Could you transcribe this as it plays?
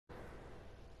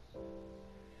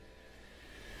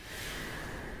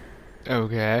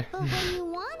Okay. But when you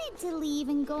wanted to leave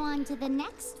and go on to the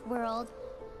next world,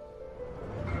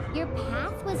 your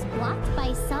path was blocked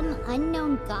by some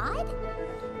unknown god?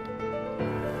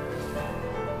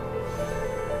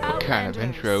 What kind of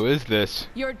intro is this?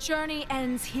 Your journey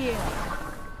ends here.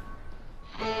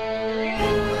 Who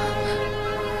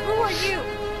are you?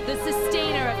 The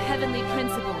sustainer of heavenly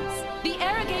principles. The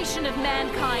arrogation of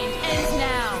mankind ends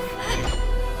now.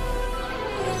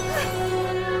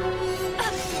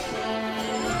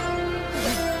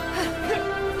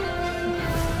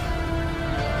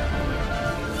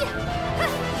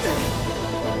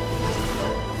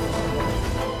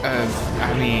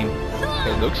 I mean,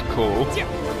 it looks cool,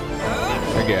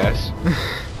 I guess.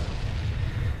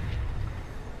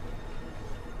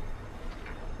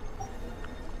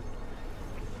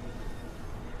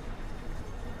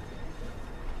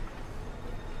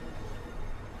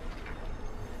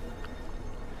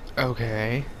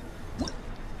 Okay.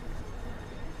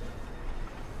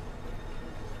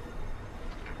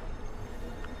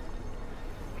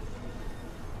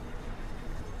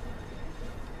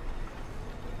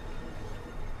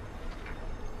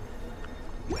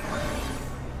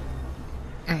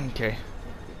 Okay.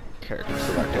 Character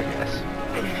select, I guess.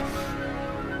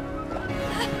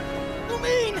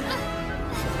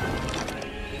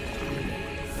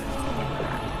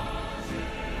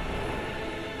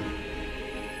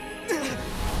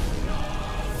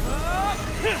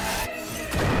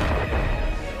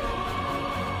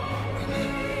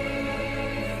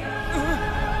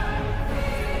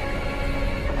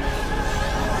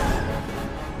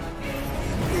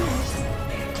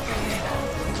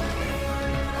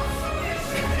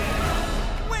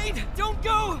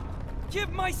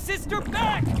 Give my sister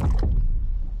back!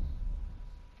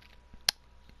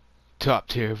 Top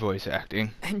tier voice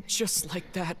acting. And just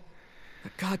like that, the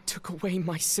god took away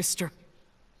my sister.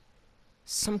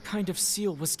 Some kind of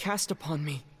seal was cast upon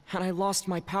me, and I lost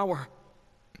my power.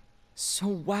 So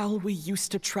while we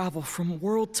used to travel from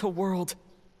world to world,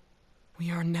 we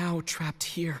are now trapped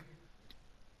here.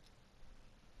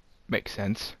 Makes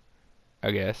sense,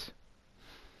 I guess.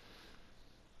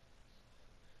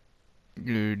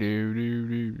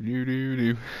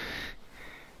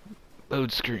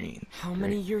 Load screen. How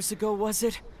many years ago was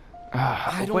it?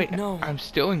 I don't know. I'm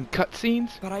still in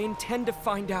cutscenes? But I intend to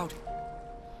find out.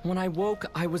 When I woke,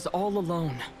 I was all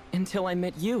alone, until I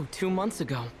met you 2 months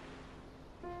ago.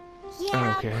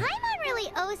 Yeah, okay. Paimon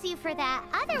really owes you for that.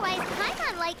 Otherwise,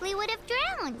 Paimon likely would have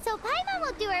drowned. So Paimon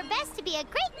will do her best to be a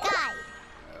great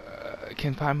guide.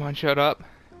 Can Paimon shut up?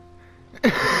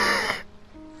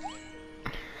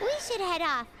 We should head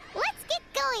off. Let's get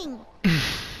going.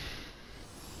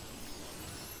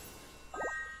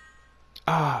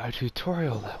 Ah, a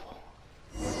tutorial level.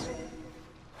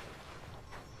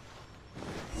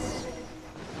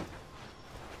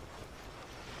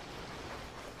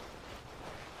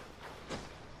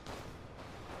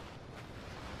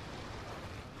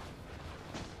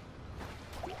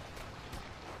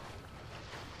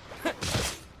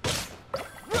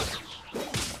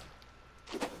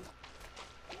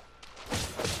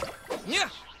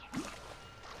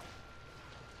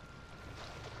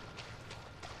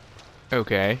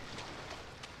 Okay.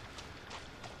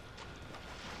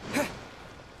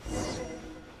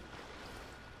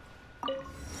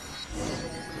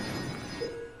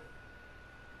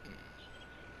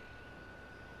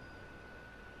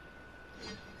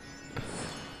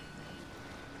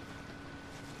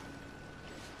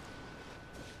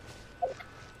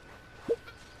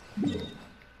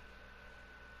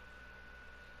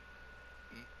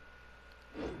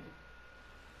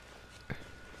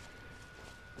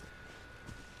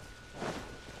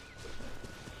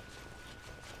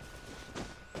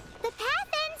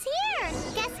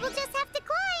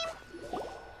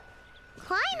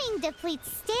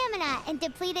 Depletes stamina, and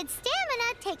depleted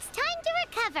stamina takes time to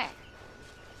recover.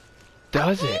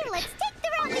 Does okay, it? Let's take the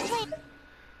rocket plane.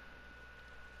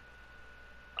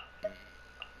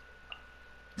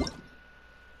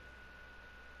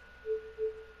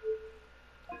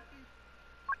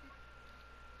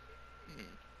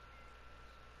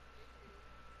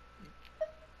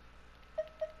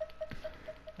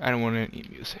 I don't want any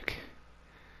music.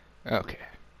 Okay.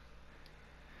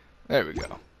 There we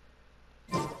go.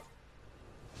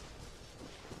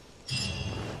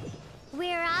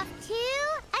 We're off to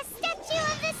a statue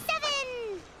of the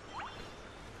seven!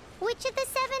 Which of the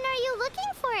seven are you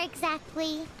looking for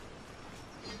exactly?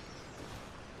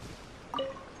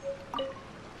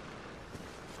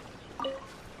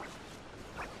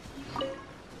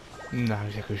 Not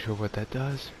exactly sure what that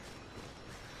does.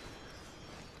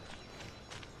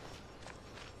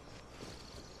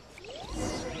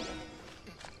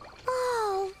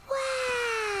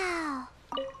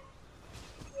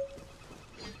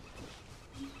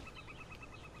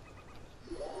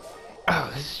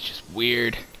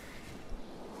 weird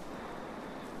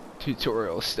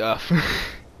tutorial stuff.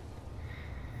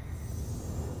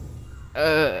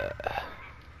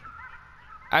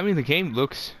 I mean, the game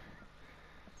looks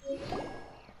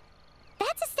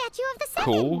That's a statue of the Seven.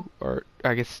 cool, or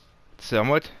I guess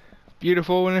somewhat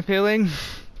beautiful and appealing.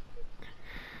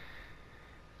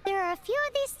 There are a few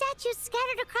of these statues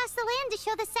scattered across the land to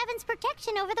show the Seven's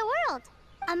protection over the world.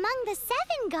 Among the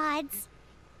 7 gods,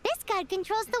 this god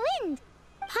controls the wind.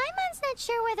 Paimon's not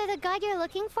sure whether the god you're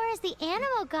looking for is the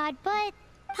animal god, but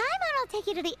Paimon will take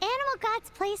you to the animal god's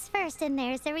place first, and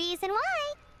there's the reason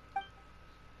why.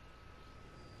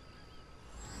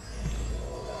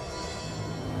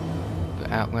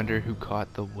 The Outlander who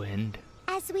caught the wind.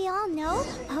 As we all know,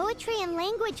 poetry and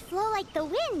language flow like the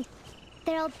wind.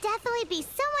 There'll definitely be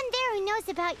someone there who knows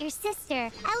about your sister.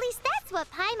 At least that's what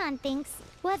Paimon thinks.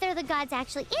 Whether the gods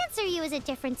actually answer you is a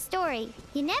different story.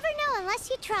 You never know unless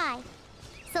you try.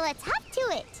 So let's hop to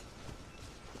it.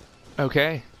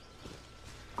 Okay.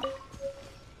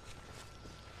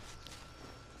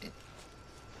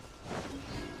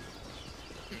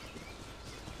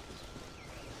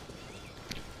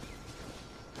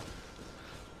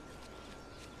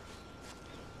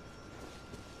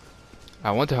 I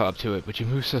want to hop to it, but you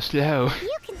move so slow.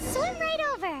 You can swim right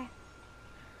over.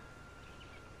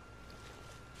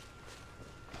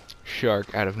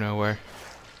 Shark out of nowhere.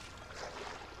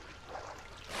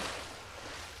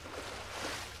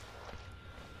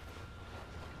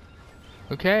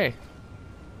 Okay.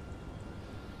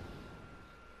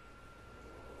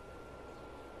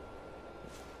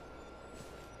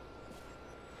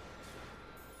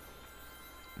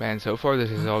 Man, so far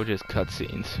this is all just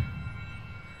cutscenes.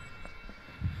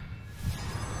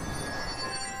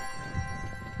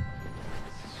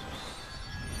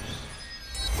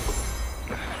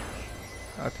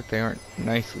 Not that they aren't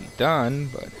nicely done,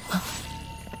 but...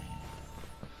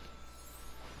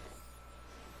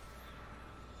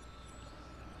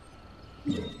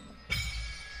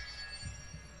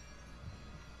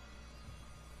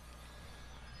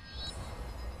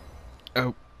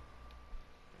 Oh.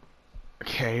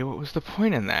 Okay, what was the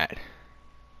point in that?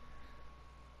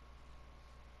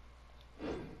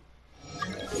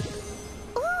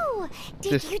 Ooh,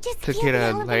 did Just you just to feel get the a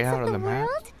elements layout of on the map?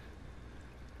 world?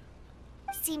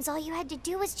 Seems all you had to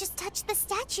do was just touch the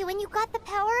statue and you got the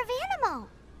power of animal.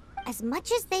 As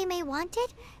much as they may want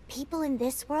it, people in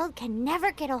this world can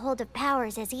never get a hold of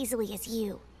powers as easily as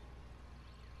you.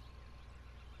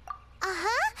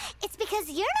 Uh-huh. It's because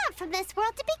you're not from this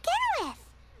world to begin with.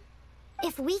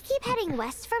 If we keep heading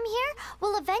west from here,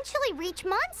 we'll eventually reach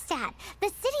Mondstadt, the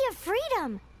city of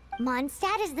freedom.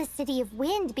 Mondstadt is the city of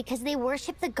wind because they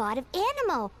worship the god of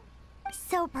Animo.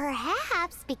 So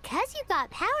perhaps, because you got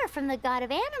power from the god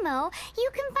of Animo, you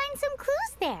can find some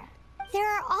clues there. There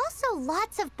are also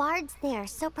lots of bards there,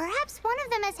 so perhaps one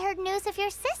of them has heard news of your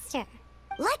sister.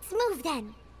 Let's move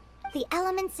then. The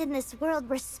elements in this world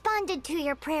responded to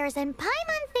your prayers, and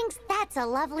Paimon thinks that's a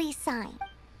lovely sign.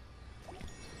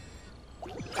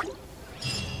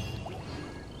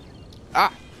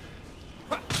 Ah!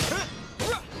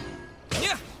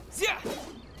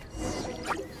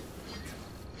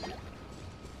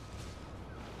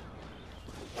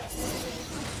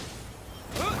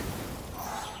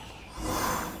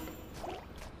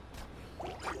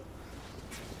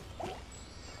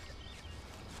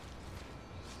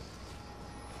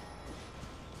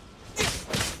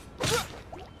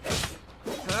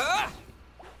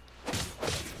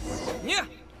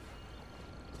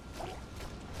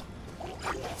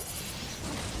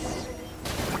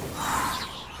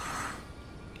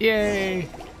 Yay!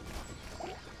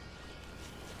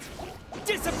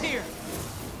 Disappear!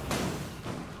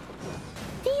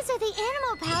 These are the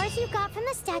animal powers you got from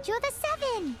the Statue of the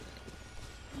Seven.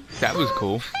 That was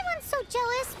cool. Paimon's so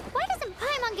jealous. Why doesn't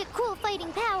Paimon get cool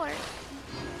fighting power?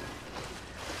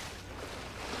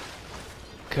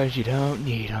 'Cause you don't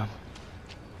need them.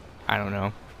 I don't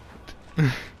know.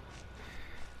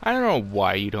 I don't know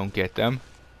why you don't get them.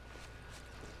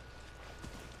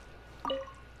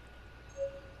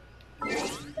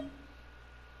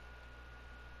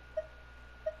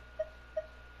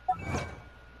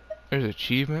 There's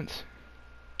achievements.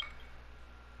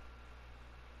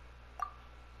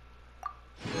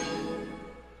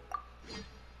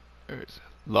 There's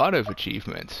a lot of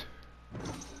achievements.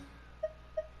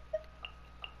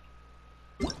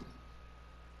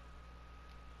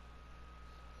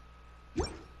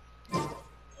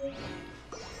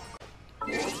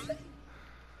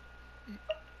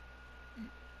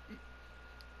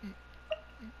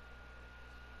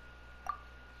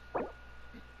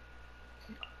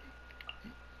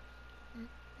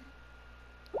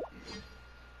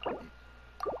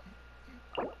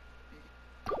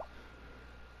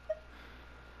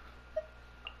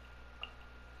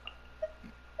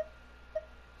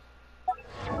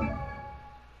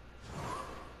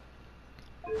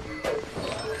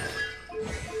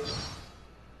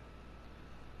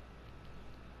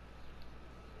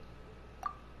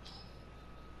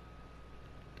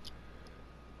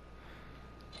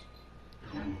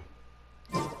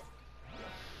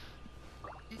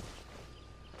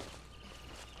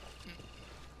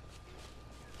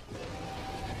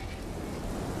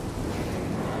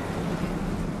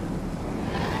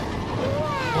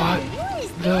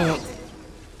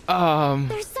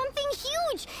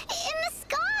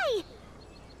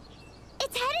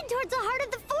 volatile heart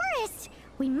of the forest.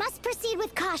 We must proceed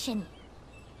with caution.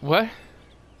 What?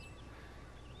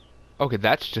 Okay,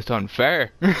 that's just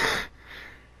unfair.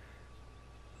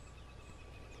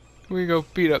 We go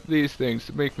beat up these things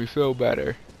to make me feel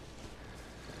better.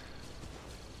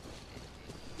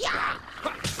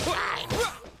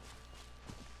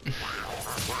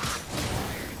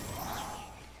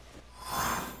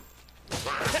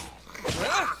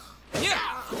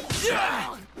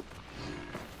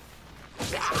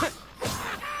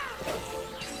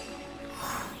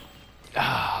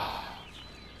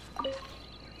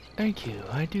 Thank you.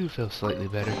 I do feel slightly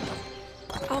better.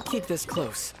 I'll keep this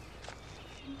close.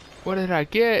 What did I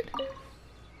get?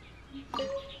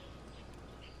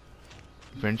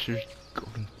 Adventures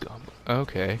Golden Gum.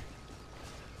 Okay.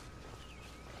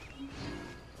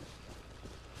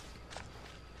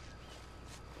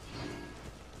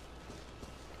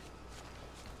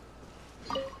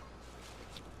 A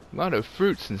lot of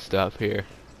fruits and stuff here.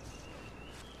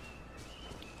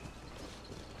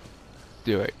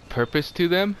 Do I purpose to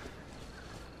them?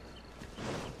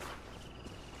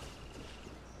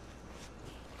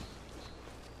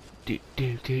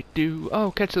 Do.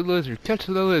 Oh, catch the lizard. Catch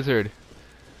the lizard.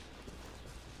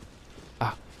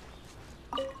 Ah.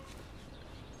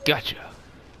 Gotcha.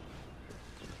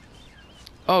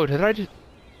 Oh, did I just...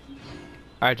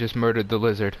 I just murdered the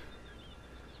lizard.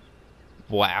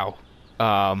 Wow.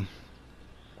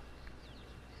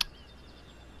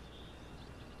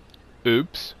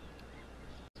 Oops.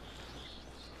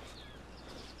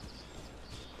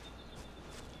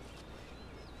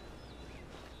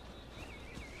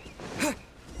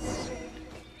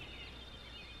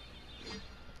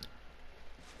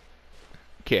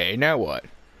 Okay, now what?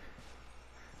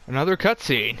 Another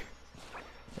cutscene.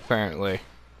 Apparently.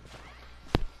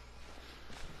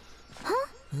 Huh?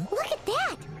 Look at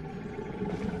that!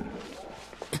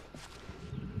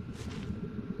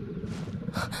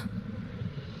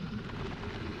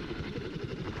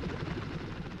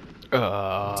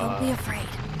 Don't be afraid.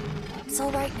 It's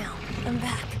all right now. I'm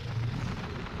back.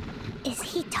 Is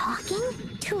he talking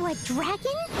to a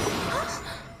dragon?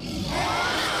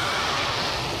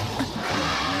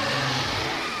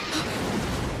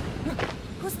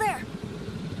 Who's there?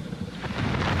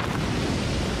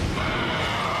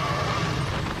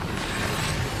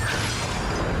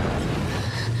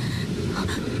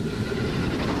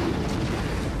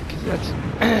 That's...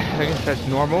 I guess that's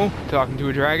normal, talking to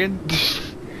a dragon.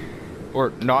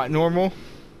 Or not normal.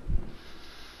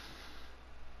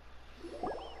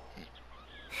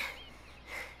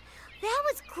 That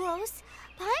was close.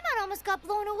 Paimon almost got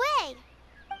blown away.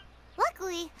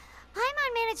 Luckily,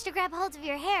 Paimon managed to grab hold of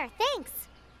your hair. Thanks.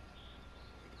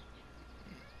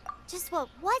 Just what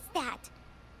was that?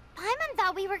 Paimon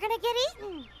thought we were gonna get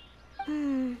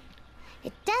eaten.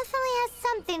 It definitely has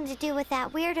something to do with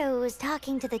that weirdo who was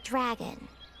talking to the dragon.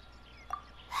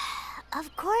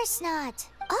 Of course not.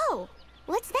 Oh,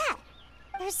 what's that?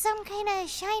 There's some kind of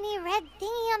shiny red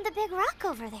thingy on the big rock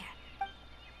over there.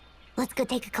 Let's go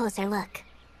take a closer look.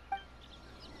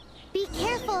 Be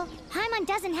careful. Paimon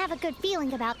doesn't have a good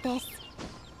feeling about this.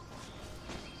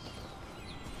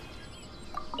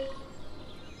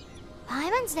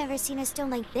 Paimon's never seen a stone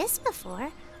like this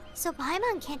before, so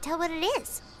Paimon can't tell what it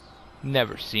is.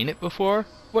 Never seen it before?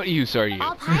 What use are you?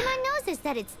 All Paimon knows is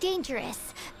that it's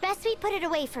dangerous. Best we put it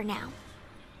away for now.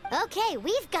 Okay,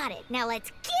 we've got it. Now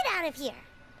let's get out of here.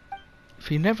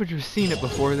 If you never just seen it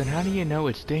before, then how do you know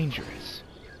it's dangerous?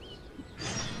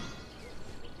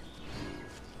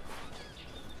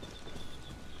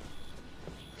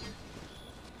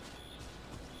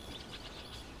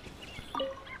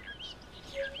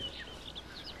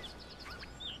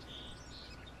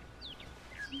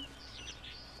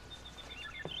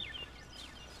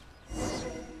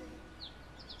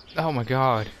 Oh my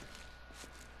god.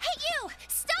 Hey you!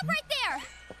 Stop right there!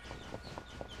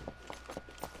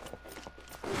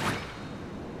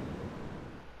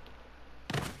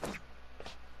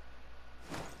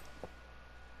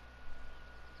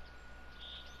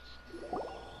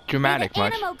 Dramatic May the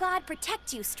much. Animo God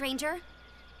protect you, stranger.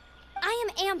 I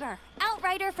am Amber,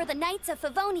 outrider for the Knights of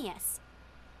Favonius.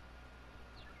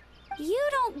 You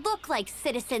don't look like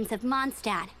citizens of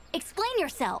Mondstadt. Explain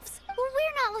yourselves. Well,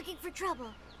 we're not looking for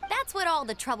trouble. That's what all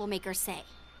the troublemakers say.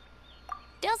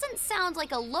 Doesn't sound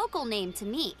like a local name to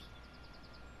me.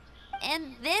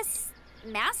 And this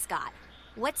mascot,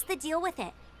 what's the deal with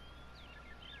it?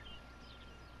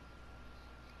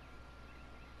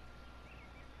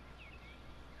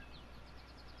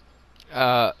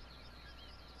 Hey!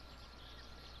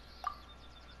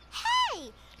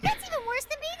 That's even worse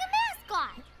than being a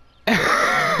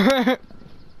mascot!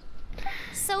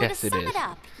 So to Yes, it sum is. it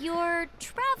up, you're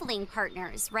traveling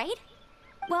partners, right?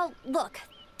 Well, look,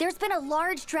 there's been a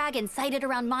large dragon sighted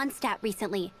around Mondstadt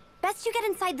recently. Best you get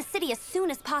inside the city as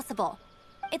soon as possible.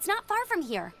 It's not far from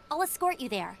here. I'll escort you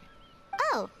there.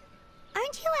 Oh,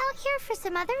 aren't you out here for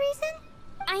some other reason?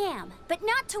 I am, but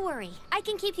not to worry. I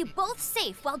can keep you both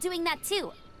safe while doing that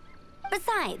too.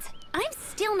 Besides, I'm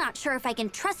still not sure if I can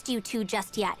trust you two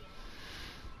just yet.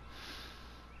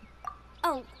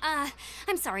 Oh,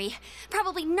 I'm sorry.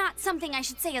 Probably not something I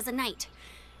should say as a knight.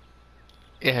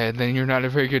 Yeah, then you're not a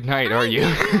very good knight, are you?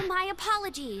 I give you my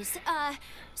apologies.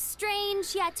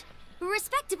 Strange yet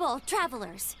respectable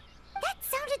travelers. That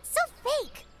sounded so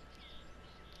fake.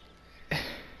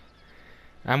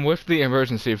 I'm with the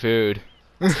emergency food.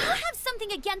 Do you have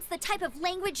something against the type of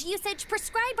language usage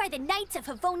prescribed by the Knights of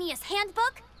Favonius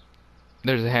Handbook?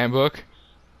 There's a handbook?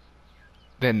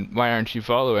 Then why aren't you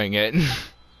following it?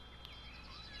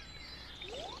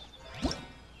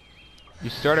 You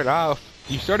started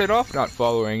off not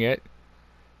following it.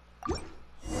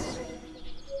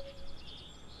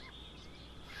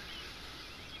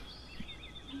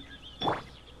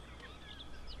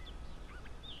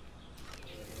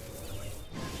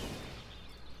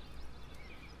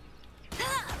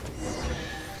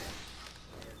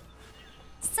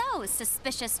 So,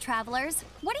 suspicious travelers,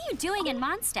 what are you doing in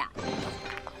Mondstadt?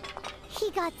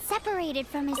 He got separated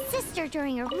from his sister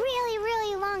during a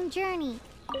really long journey.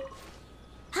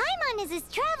 Paimon is his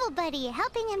travel buddy,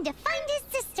 helping him to find his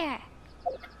sister.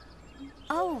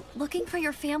 Oh, looking for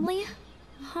your family?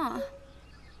 Huh.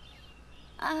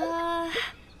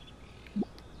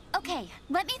 Okay,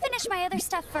 let me finish my other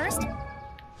stuff first.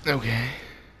 Okay.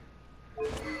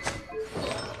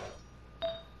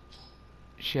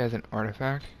 She has an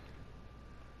artifact?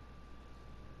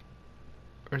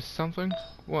 Or something?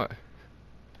 What?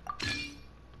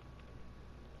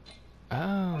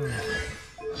 Oh.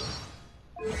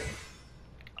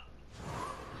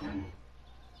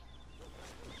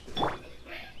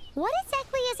 What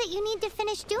exactly is it you need to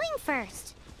finish doing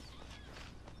first?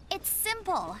 It's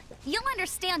simple. You'll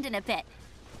understand in a bit.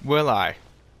 Will I?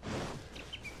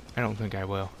 I don't think I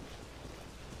will.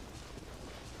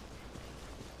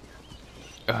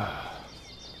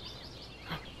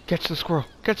 Catch the squirrel!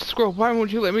 Catch the squirrel! Why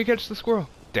won't you let me catch the squirrel?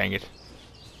 Dang it.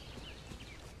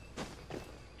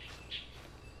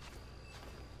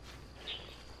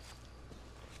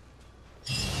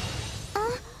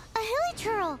 A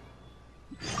hilichurl.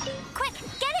 Quick,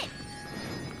 get it!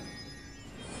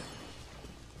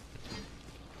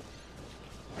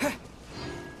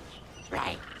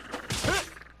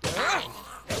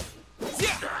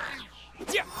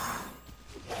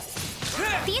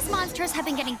 These monsters have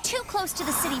been getting too close to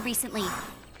the city recently.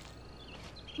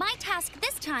 My task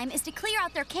this time is to clear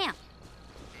out their camp.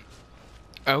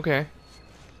 Okay.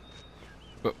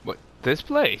 But what? This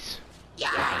place?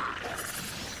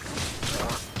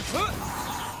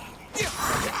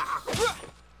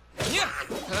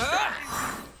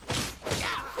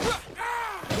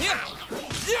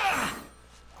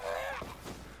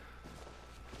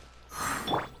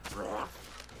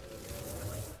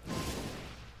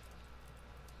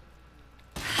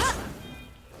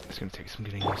 It's gonna take some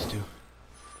getting used to.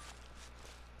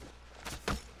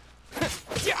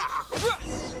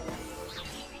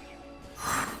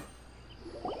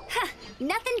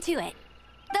 Nothing to it.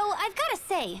 Though I've gotta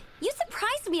say, you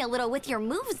surprised me a little with your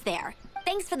moves there.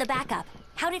 Thanks for the backup.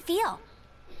 How'd it feel?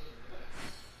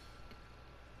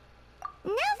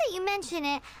 Now that you mention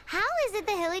it, how is it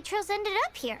the hilichurls ended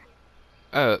up here?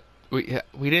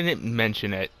 We didn't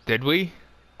mention it, did we?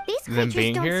 These Them creatures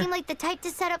being don't here? seem like the type to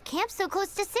set up camp so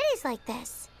close to cities like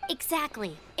this.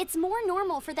 Exactly. It's more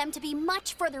normal for them to be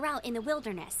much further out in the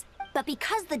wilderness. But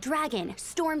because the dragon,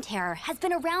 Storm Terror, has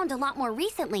been around a lot more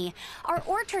recently, our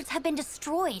orchards have been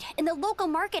destroyed and the local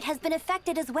market has been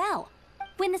affected as well.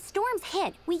 When the storms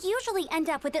hit, we usually end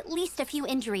up with at least a few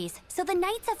injuries, so the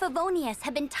Knights of Favonius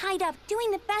have been tied up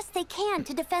doing the best they can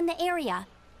to defend the area.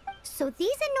 So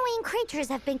these annoying creatures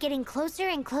have been getting closer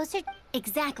and closer.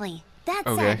 Exactly. That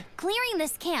Okay. said, clearing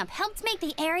this camp helped make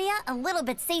the area a little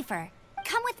bit safer.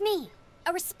 Come with me.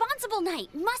 A responsible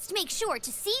knight must make sure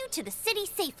to see you to the city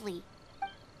safely.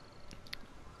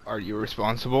 Are you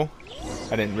responsible?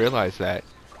 I didn't realize that.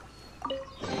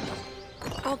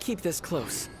 I'll keep this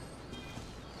close.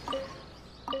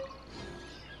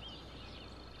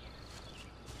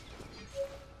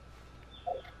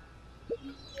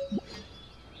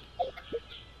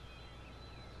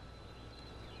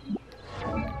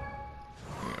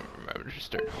 Remember to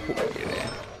start holding it in.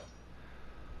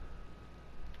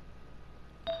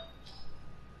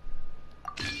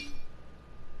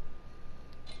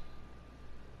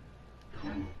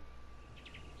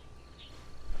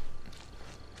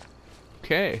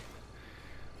 Okay.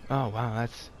 Oh wow,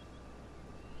 that's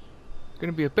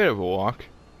gonna be a bit of a walk.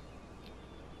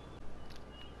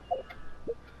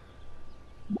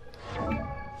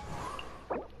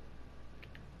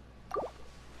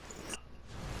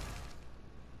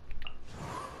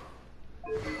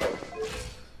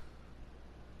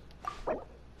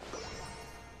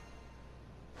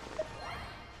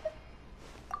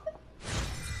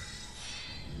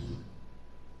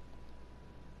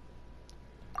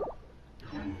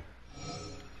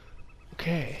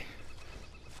 Okay.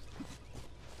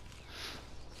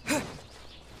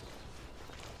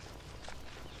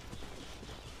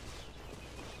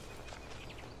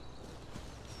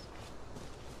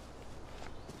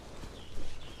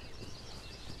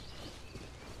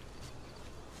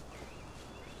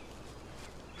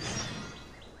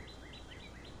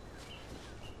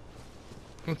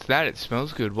 What's that? It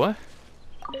smells good. What?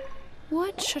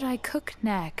 What should I cook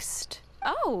next?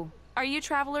 Oh, are you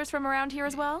travelers from around here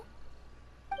as well?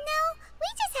 No, we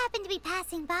just happened to be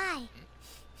passing by.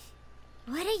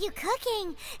 What are you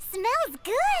cooking? Smells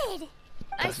good!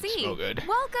 I Doesn't see. smell good.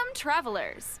 Welcome,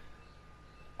 travelers.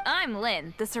 I'm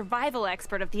Lynn, the survival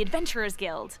expert of the Adventurers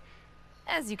Guild.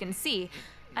 As you can see,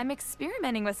 I'm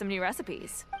experimenting with some new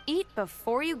recipes. Eat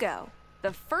before you go.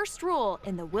 The first rule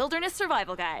in the Wilderness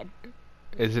Survival Guide.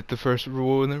 Is it the first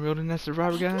rule in the Wilderness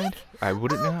Survival Guide? I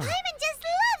wouldn't know. Paimon just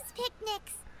loves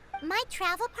picnics. My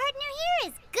travel partner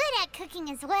here is good at cooking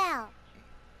as well.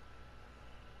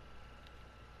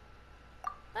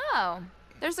 Oh,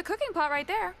 there's a cooking pot right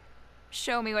there.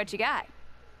 Show me what you got.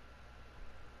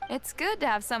 It's good to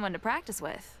have someone to practice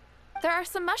with. There are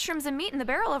some mushrooms and meat in the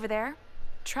barrel over there.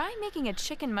 Try making a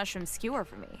chicken mushroom skewer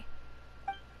for me.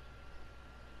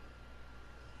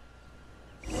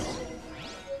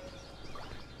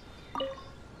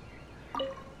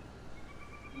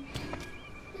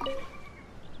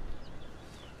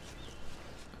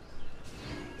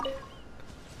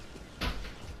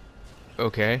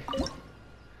 Okay.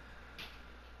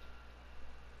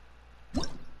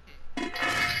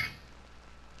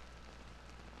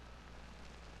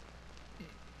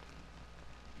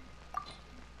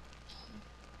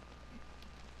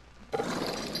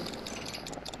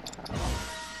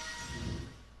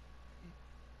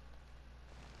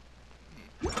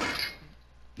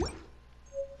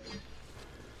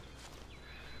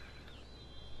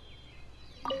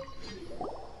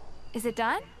 Is it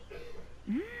done?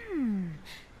 Mmm,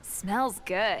 smells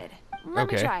good. Let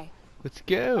me Okay. try. Let's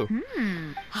go.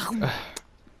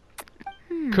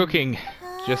 Cooking.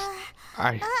 Just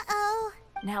Uh-oh.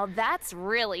 Now that's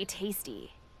really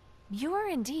tasty. You're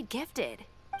indeed gifted.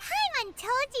 Paimon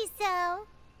told you so.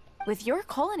 With your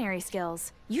culinary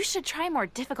skills, you should try more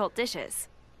difficult dishes.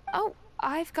 Oh,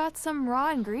 I've got some raw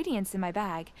ingredients in my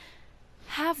bag.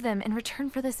 Have them in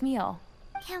return for this meal.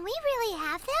 Can we really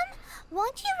have them?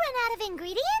 Won't you run out of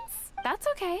ingredients? That's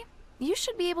okay. You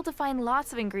should be able to find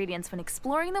lots of ingredients when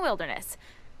exploring the wilderness.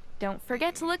 Don't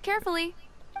forget to look carefully.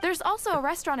 There's also a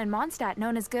restaurant in Mondstadt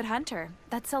known as Good Hunter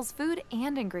that sells food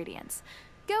and ingredients.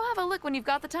 Go have a look when you've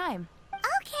got the time.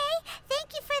 Okay,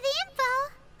 thank you for the info.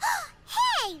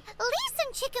 Hey, leave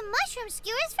some chicken mushroom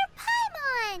skewers for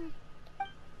Paimon.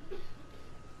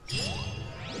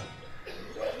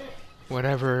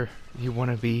 whatever you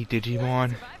want to be,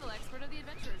 Digimon.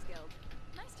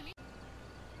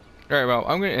 Alright, well,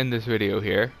 I'm gonna end this video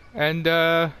here, and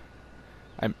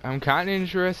I'm kind of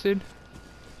interested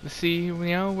to see, you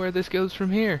know, where this goes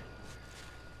from here.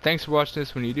 Thanks for watching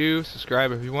this. When you do,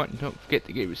 subscribe if you want, and don't forget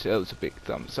to give yourselves a big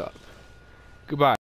thumbs up. Goodbye.